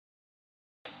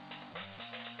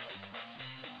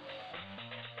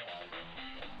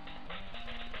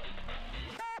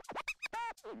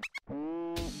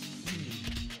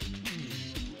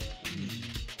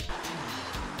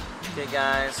Okay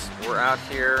guys, we're out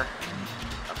here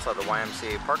outside the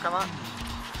YMCA parking lot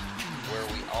where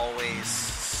we always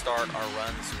start our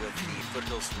runs with the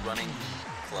Foothills Running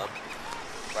Club.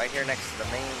 Right here next to the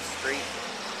main street.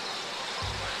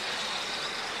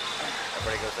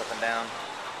 Everybody goes up and down. You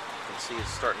can see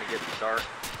it's starting to get dark.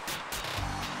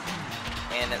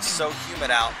 And it's so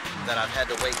humid out that I've had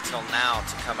to wait till now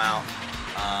to come out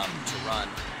to run.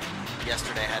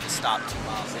 Yesterday I had to stop 2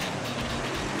 miles in.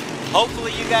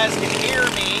 Hopefully you guys can hear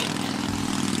me.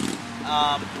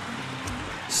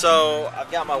 So I've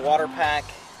got my water pack,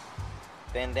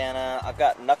 bandana. I've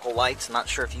got knuckle lights. Not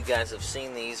sure if you guys have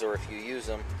seen these or if you use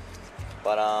them,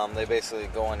 but they basically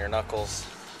go on your knuckles.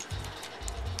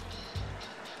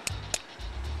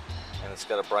 And it's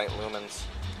got a bright lumens.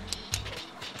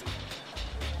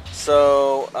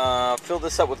 So fill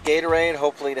this up with Gatorade,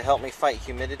 hopefully to help me fight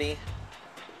humidity.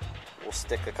 We'll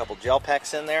stick a couple gel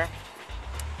packs in there.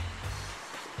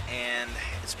 And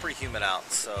it's pretty humid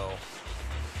out, so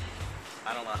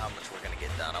I don't know how much we're going to get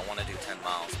done. I want to do 10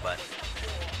 miles, but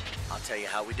I'll tell you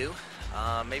how we do.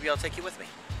 Maybe I'll take you with me.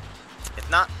 If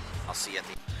not, I'll see you at the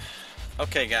end.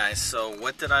 Okay guys, so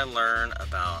what did I learn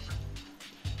about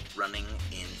running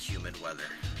in humid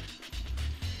weather?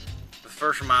 The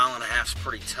first mile and a half is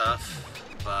pretty tough,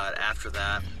 but after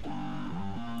that,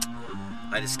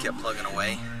 I just kept plugging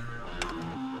away,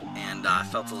 and I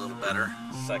felt a little better.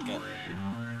 Second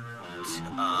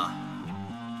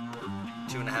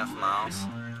 2.5 miles.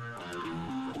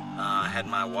 I had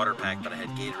my water pack, but I had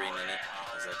Gatorade in it,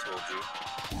 as I told you,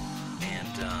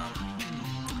 and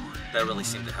that really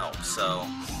seemed to help. So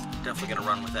definitely gonna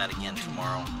run with that again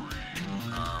tomorrow.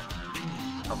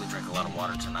 Probably drink a lot of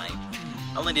water tonight.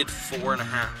 I only did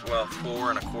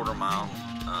 4.25 mile.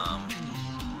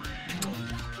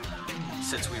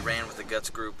 Since we ran with the Guts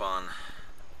group on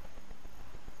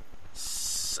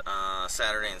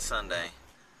Saturday and Sunday.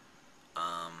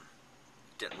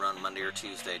 Didn't run Monday or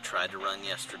Tuesday. Tried to run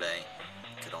yesterday.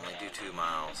 Could only do 2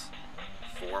 miles.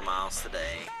 4 miles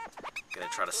today. Gonna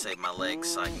try to save my legs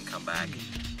so I can come back.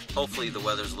 Hopefully the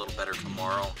weather's a little better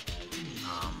tomorrow.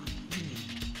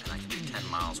 And I can do 10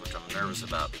 miles, which I'm nervous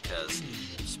about because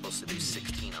I'm supposed to do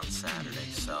 16 on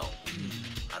Saturday. So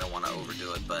I don't want to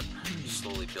overdo it, but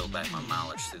slowly build back my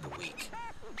mileage through the week.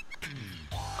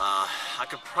 I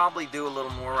could probably do a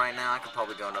little more right now. I could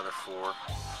probably go another 4.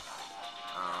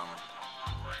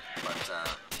 But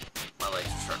my legs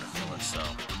are starting to feel it, so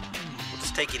we'll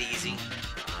just take it easy.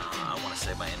 I want to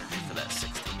save my energy for that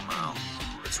 16 mile.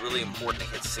 It's really important to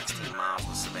hit 16 miles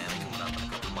with Savannah coming up in a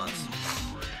couple months.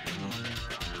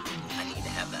 I need to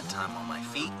have that time on my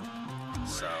feet,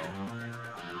 so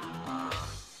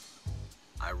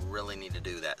I really need to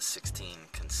do that 16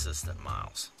 consistent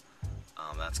miles.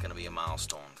 That's going to be a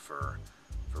milestone for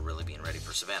really being ready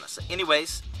for Savannah. So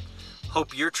anyways,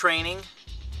 hope you're training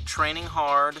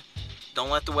hard. Don't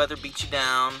let the weather beat you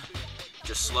down.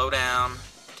 Just slow down,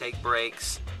 take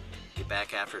breaks, get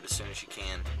back after it as soon as you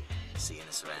can. See you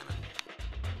in Savannah.